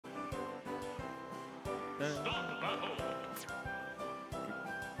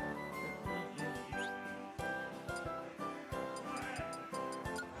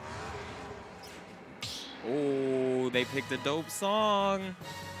Oh, they picked a dope song.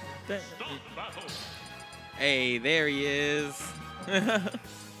 Hey, there he is.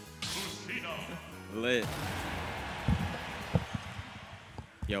 Lit.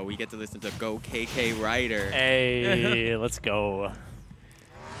 Yo, we get to listen to Go KK Ryder. Hey, let's go.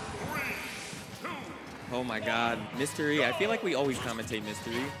 Oh my God, Mystery. I feel like we always commentate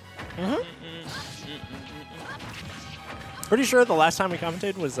Mystery. Pretty sure the last time we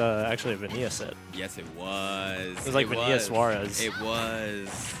commentated was actually a Venia set. Yes, it was. It was like Venia Suarez. It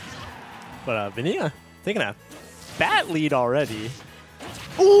was. But Venia taking a bat lead already.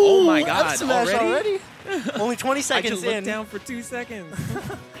 Ooh, oh my God, already? Only 20 seconds I just looked down for 2 seconds.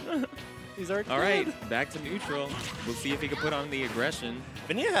 He's already all right, back to neutral. We'll see if he can put on the aggression.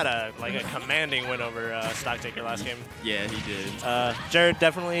 Venia had a commanding win over Stocktaker last game. Yeah, he did. Jared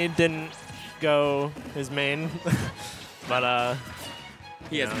definitely didn't go his main, but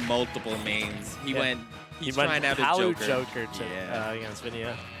he has multiple mains. He went. He's trying out a Joker to, against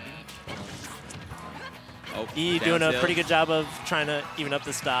Venia. Oh, he doing a pretty good job of trying to even up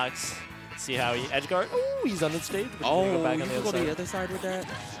the stocks. See how he edge guard. Oh, he's on the stage. Oh, go back on you go to the other side with that.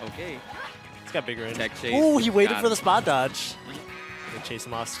 Okay. He's got bigger range. Tech chase. Oh, he waited for the spot dodge. They chase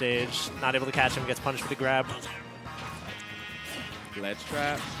him off stage. Not able to catch him. Gets punished for the grab. Ledge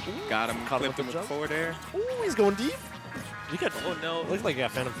trap. Got him. Clipped him with forward air. Oh, he's going deep. He got. Oh no. Looks like he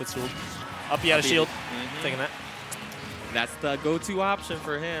got Phantom Footstool. Up, he had a shield. Taking that. That's the go-to option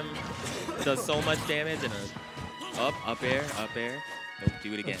for him. Does so much damage and up air. Don't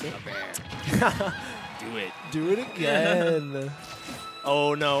do it again. Up air. Do it. Do it again.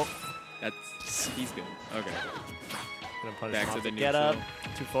 Oh no. He's good. Okay. Gonna punish back him to the get neutral.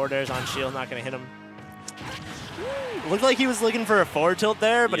 up. 2 forward airs on shield. Not gonna hit him. Looked like he was looking for a forward tilt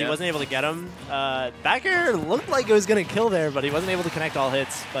there, but he wasn't able to get him. Back air looked like it was gonna kill there, but he wasn't able to connect all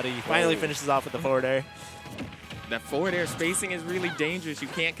hits. But he finally finishes off with the forward air. That forward air spacing is really dangerous. You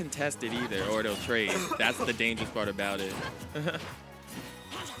can't contest it either, or it'll trade. That's the dangerous part about it.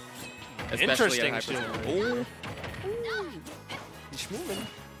 Especially at Interesting. Oh. He's moving.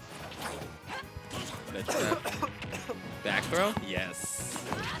 Ledge trap. Back throw? Yes.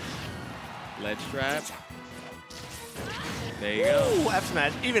 Ledge trap. There you go. Ooh, F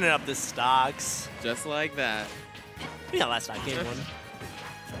smash. Even up the stocks. Just like that. Yeah, last stock game one.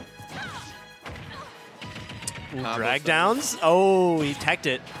 Drag downs. Oh, he teched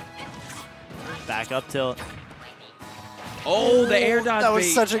it. Back up tilt. Oh, the air dodge. That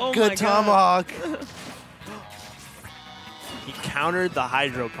was such a good tomahawk. He countered the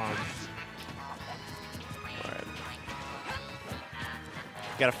hydro pump. Right.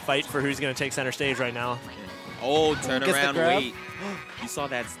 Got to fight for who's going to take center stage right now. Oh, turn around, wait. You saw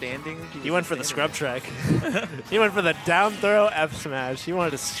that standing? He went for the scrub check. He went for the down throw F smash. He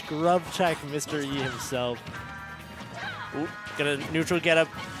wanted to scrub check Mr. E himself. Ooh, gonna neutral get up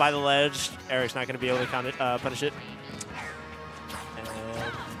by the ledge. Eric's not gonna be able to punish it. And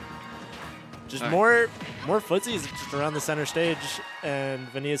just more footsies just around the center stage, and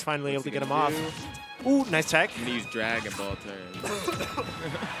Venia's finally able to get him off. Ooh, nice tech. I'm gonna use Dragon Ball turn.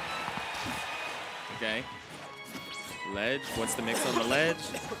 Okay. Ledge. What's the mix on the ledge?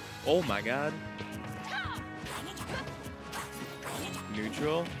 Oh my God.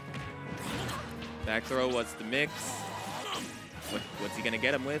 Neutral. Back throw. What's the mix? What's he gonna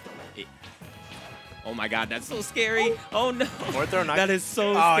get him with? Oh my God, that's so scary. Oh no. Forward throw. That is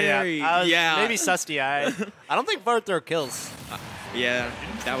so scary. Yeah. Maybe Susty Eye. I don't think forward throw kills. Yeah,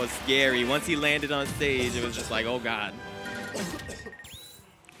 that was scary. Once he landed on stage, it was just like, oh God. I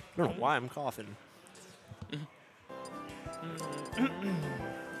don't know why I'm coughing.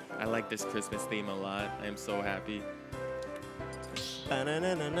 I like this Christmas theme a lot. I am so happy.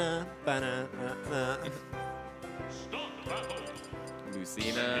 Ba-na-na-na-na, ba-na-na-na.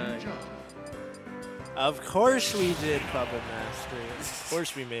 Lucina. Of course we did Puppet Mastery. Of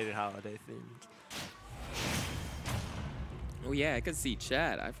course we made it holiday themed. Oh yeah, I could see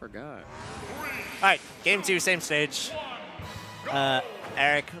chat. I forgot. All right, game 2, same stage.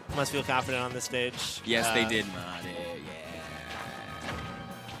 Eric must feel confident on this stage. Yes, they did mod it.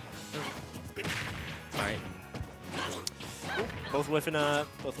 Yeah. All right. Both whiffing their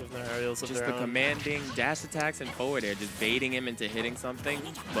aerials of Just their the own. commanding dash attacks and forward air, just baiting him into hitting something,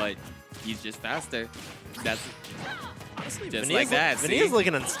 but he's just faster. That's honestly just Venia's like that. Venia's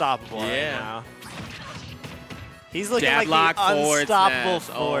looking unstoppable right now. He's looking Jab like lock the forward unstoppable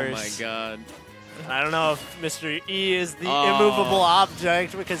smash. force. Oh my God. I don't know if Mr. E is the immovable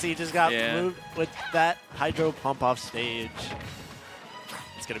object because he just got moved with that hydro pump off stage.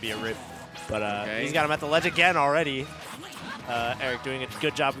 It's going to be a rip. But he's got him at the ledge again already. Eric doing a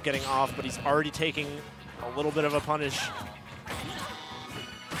good job of getting off, but he's already taking a little bit of a punish.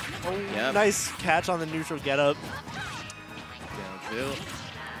 Oh, nice catch on the neutral get-up. Down tilt.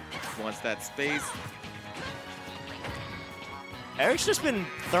 Wants that space. Eric's just been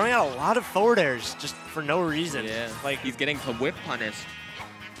throwing out a lot of forward airs just for no reason. Yeah, like he's getting whip punished.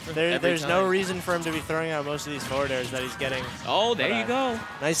 There's no reason for him to be throwing out most of these forward airs that he's getting. Oh, there you go.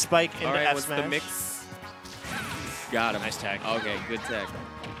 Nice spike into F what's smash. the mix? Got him. Nice tag. Okay, good tag.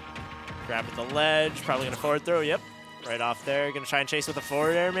 Grab at the ledge. Probably going to forward throw. Yep. Right off there. Going to try and chase with a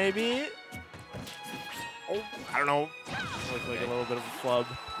forward air maybe. Oh, I don't know. Looked like a little bit of a flub.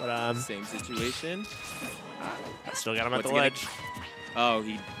 But same situation. Still got him at the ledge. Oh,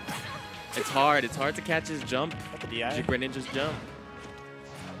 it's hard. It's hard to catch his jump. DI. Greninja's jump.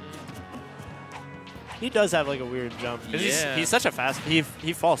 He does have like a weird jump. Yeah. He's such a fast. He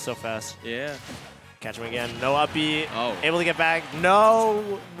falls so fast. Yeah. Catch him again. No up B. Oh. Able to get back.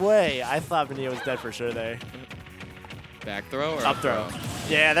 No way. I thought Venia was dead for sure there. Back throw or up throw?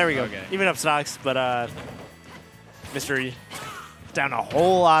 Yeah, there we go. Okay. Even up stocks, but Mr. E down a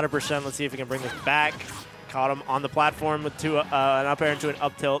whole lot of percent. Let's see if we can bring this back. Caught him on the platform with an up air into an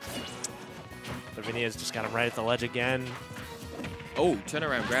up tilt. But Venia's just got him right at the ledge again. Oh,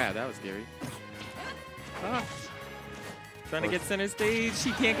 turnaround grab. That was scary. Trying to get center stage.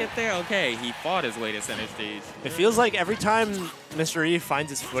 He can't get there. Okay, he fought his way to center stage. It feels like every time Mr. E finds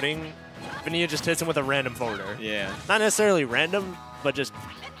his footing, Venia just hits him with a random forward air. Yeah. Not necessarily random, but just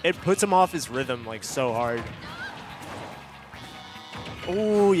it puts him off his rhythm like so hard.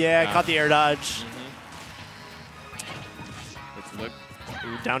 Oh, yeah, caught the air dodge. Let's look.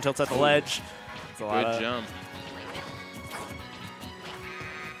 Ooh, down tilts at the ledge. It's a good jump.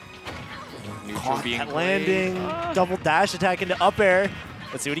 Caught that landing. Double dash attack into up air.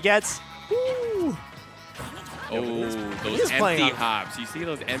 Let's see what he gets. Woo. Oh, those empty hops. You see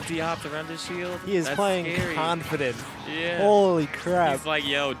those empty hops around his shield? He is playing scary. confident. Yeah. Holy crap. He's like,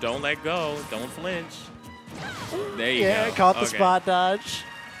 yo, don't let go. Don't flinch. There you go. Yeah, caught the spot dodge.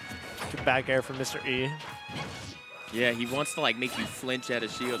 Good back air from Mr. E. Yeah, he wants to like make you flinch at a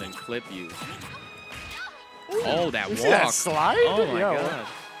shield and clip you. Ooh, oh, that walk. See that slide? Oh my god.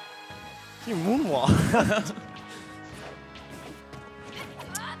 You moonwalk.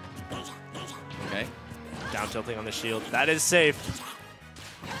 Okay. Down tilting on the shield. That is safe.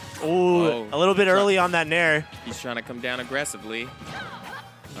 Ooh, a little bit early on that nair. He's trying to come down aggressively. All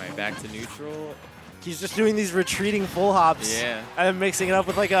right, back to neutral. He's just doing these retreating full hops. Yeah. And mixing it up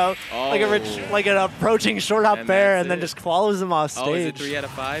with like an approaching short hop bear, and then just follows him off stage. Oh, is it 3 out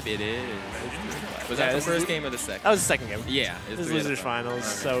of 5? It is. Was that the first game or the second? That was the second game. Yeah. This is losers finals,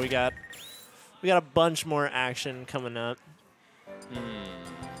 so we got a bunch more action coming up.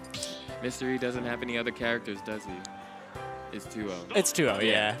 Mystery doesn't have any other characters, does he? It's 2-0. It's 2-0,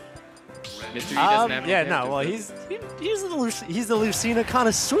 yeah. Mystery doesn't have any characters. No, well, he's the Lucina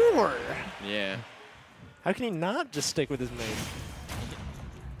connoisseur. Yeah. How can he not just stick with his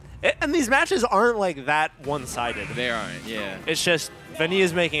main? And these matches aren't like that one-sided. They aren't, yeah. It's just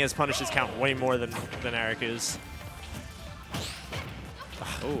Venia's making his punishes count way more than Eric is.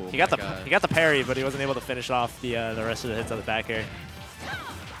 Oh, he got the parry, but he wasn't able to finish off the rest of the hits on the back air.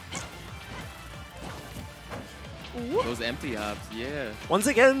 Those empty hops, yeah. Once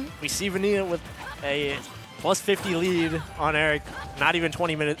again, we see Venia with a plus 50 lead on Eric. Not even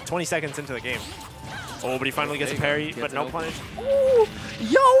 20 seconds into the game. Oh, but he finally gets a parry, but no punish. Ooh,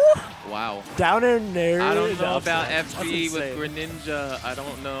 yo! Wow. Down in there. I don't know about FD with Greninja. I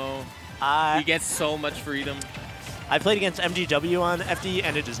don't know. He gets so much freedom. I played against MGW on FD,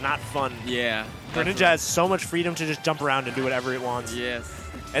 and it is not fun. Yeah. Greninja has so much freedom to just jump around and do whatever it wants. Yes.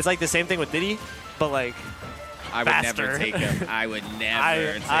 It's like the same thing with Diddy, but like I would faster. never take him. I would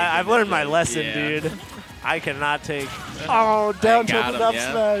never take him. I've learned my lesson, dude. I cannot take. Oh, down tilted up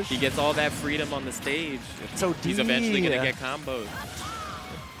smash. He gets all that freedom on the stage. So he's eventually going to get combos.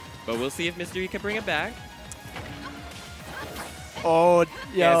 But we'll see if Mr. E can bring it back. Oh,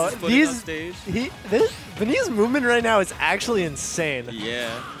 yo, Venia's movement right now is actually insane. Yeah.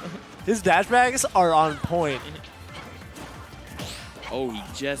 His dashbacks are on point. Oh, he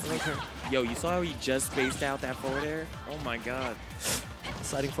just... Yo, you saw how he just spaced out that forward air? Oh my god.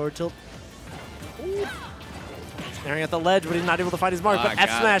 Sliding forward tilt. Ooh. Staring at the ledge, but he's not able to find his mark. But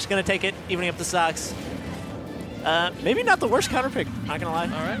F smash gonna take it, evening up the stocks. Maybe not the worst counter pick, not gonna lie. All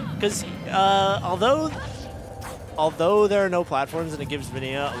right. Because although although there are no platforms and it gives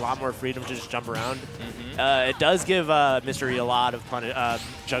Venia a lot more freedom to just jump around, it does give Mystery a lot of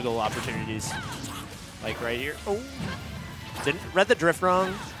juggle opportunities. Like right here. Oh, didn't read the drift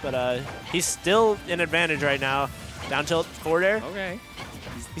wrong, but he's still in advantage right now. Down tilt forward air. Okay.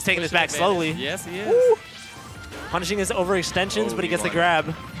 He's taking this back slowly. Yes, he is. Woo! Punishing his overextensions, but he gets the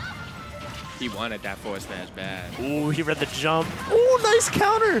grab. He wanted that forward smash bad. Ooh, he read the jump. Ooh, nice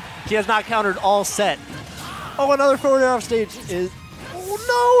counter. He has not countered all set. Oh, another forward air off stage is.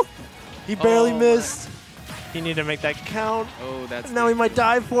 Oh, no. He barely missed. He needed to make that count. Oh, that's. Now he might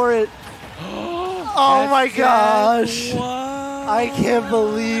dive for it. Oh, my gosh. What? I can't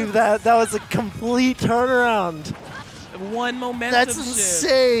believe that. That was a complete turnaround. One momentum That's shift.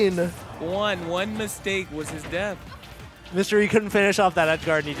 insane. One mistake was his death. Mystery couldn't finish off that edge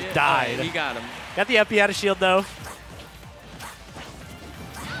guard and he died. He got him. Got the FP out of shield though.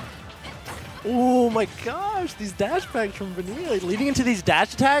 Oh my gosh, these dash backs from Venia, like, leading into these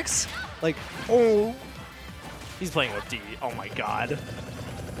dash attacks. Like, oh. He's playing OD. Oh my god.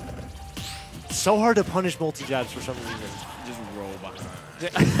 So hard to punish multi-jabs for some reason. Just roll behind.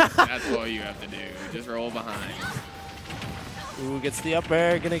 That's all you have to do. Just roll behind. Ooh, gets the up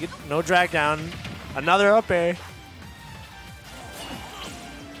air. Gonna get no drag down. Another up air.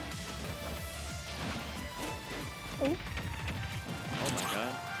 Oh my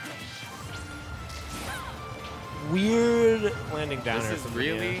god. Weird landing down This air is from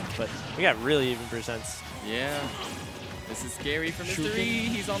really. Venia, but we got really even percents. Yeah. This is scary for Mr. Shooting. E.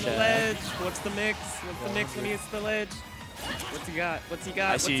 He's on the Yeah. ledge. What's the mix? What's the mix when he hits the ledge? What's he got? What's he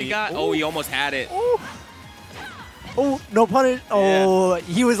got? What's he got? Ooh. Oh, he almost had it. Oh, oh no punish. Oh,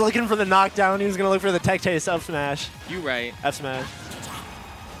 he was looking for the knockdown. He was going to look for the tech chase up smash. You right. F smash.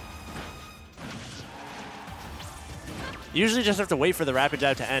 Usually just have to wait for the rapid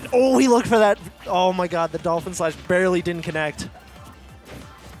jab to end. Oh, he looked for that. Oh my god, the dolphin slash barely didn't connect.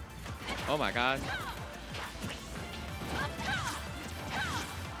 Oh my god.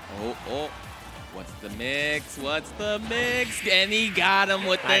 Oh. What's the mix? What's the mix? And he got him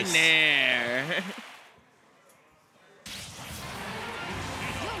with the nair.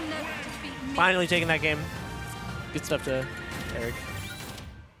 Finally taking that game. Good stuff to Eric.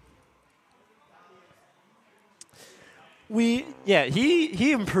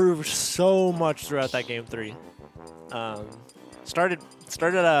 He improved so much throughout that game 3. Started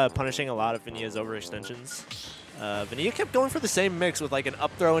punishing a lot of Venia's overextensions. Venia kept going for the same mix with like an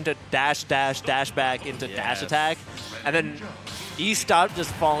up throw into dash, dash, dash back into dash attack. And then he stopped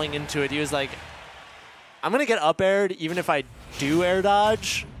just falling into it. He was like, I'm going to get up aired even if I do air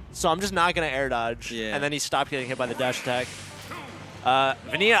dodge. So I'm just not going to air dodge. Yeah. And then he stopped getting hit by the dash attack.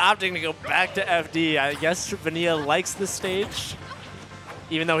 Venia opting to go back to FD. I guess Venia likes this stage,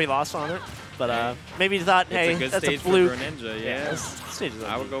 even though he lost on it. But maybe he thought, hey, it's a good that's stage a fluke. for Ninja, yeah. This stage is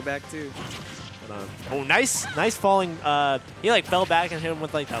I would go back too. But, oh, nice falling. He like fell back and hit him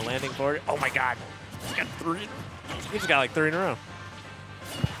with like that landing forward. Oh my god, he's got 3. He just got like 3 in a row.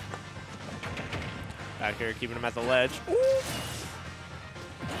 Back here, keeping him at the ledge. Ooh.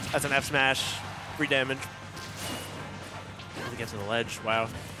 That's an F smash, free damage. He gets to the ledge. Wow.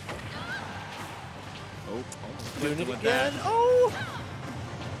 Oh, Doing it again. Oh!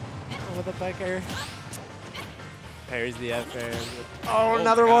 With the back air. Parries the F air. Oh,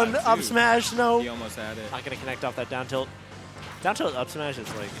 another one. Up smash. No. He almost had it. Not going to connect off that down tilt. Down tilt up smash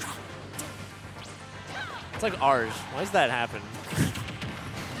is like. It's like ours. Why does that happen?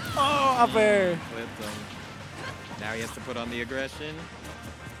 Oh, up air. Flipped him. Now he has to put on the aggression.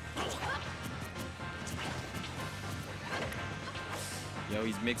 Yo,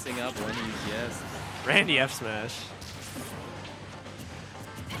 he's mixing up when he's, yes. Randy F smash.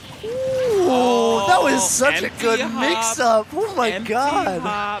 Ooh, Oh, that was such a empty good hop, mix-up. Oh my empty god.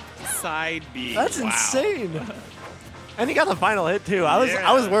 hop, side B. That's Wow. insane. And he got the final hit too. I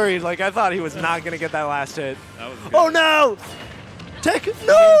was worried. Like I thought he was not gonna get that last hit. That was good. Oh no! Tech!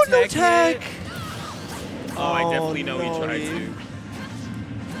 No, no Tech tech! Oh, I definitely know no, he tried to.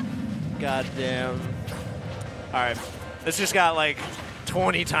 God damn. All right, this just got like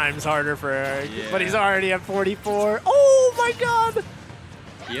 20 times harder for Eric, but he's already at 44. Oh my god!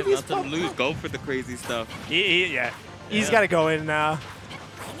 He has nothing to lose. Go for the crazy stuff. He's got to go in now.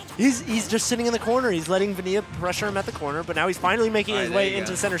 He's just sitting in the corner. He's letting Venia pressure him at the corner, but now he's finally making his way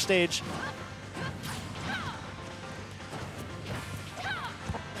into center stage.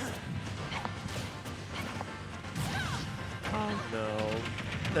 Oh no.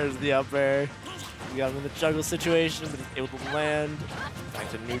 There's the up air. We got him in the juggle situation, but he's able to land. Back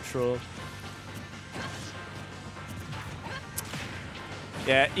to neutral.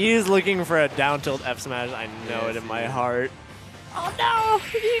 Yeah, he's looking for a down tilt F smash. I know it in my heart. Oh no!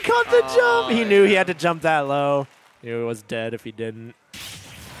 He caught the jump! He knew he had to jump that low. He knew he was dead if he didn't.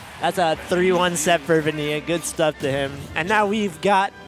 That's a 3-1 set for Venia. Good stuff to him. And now we've got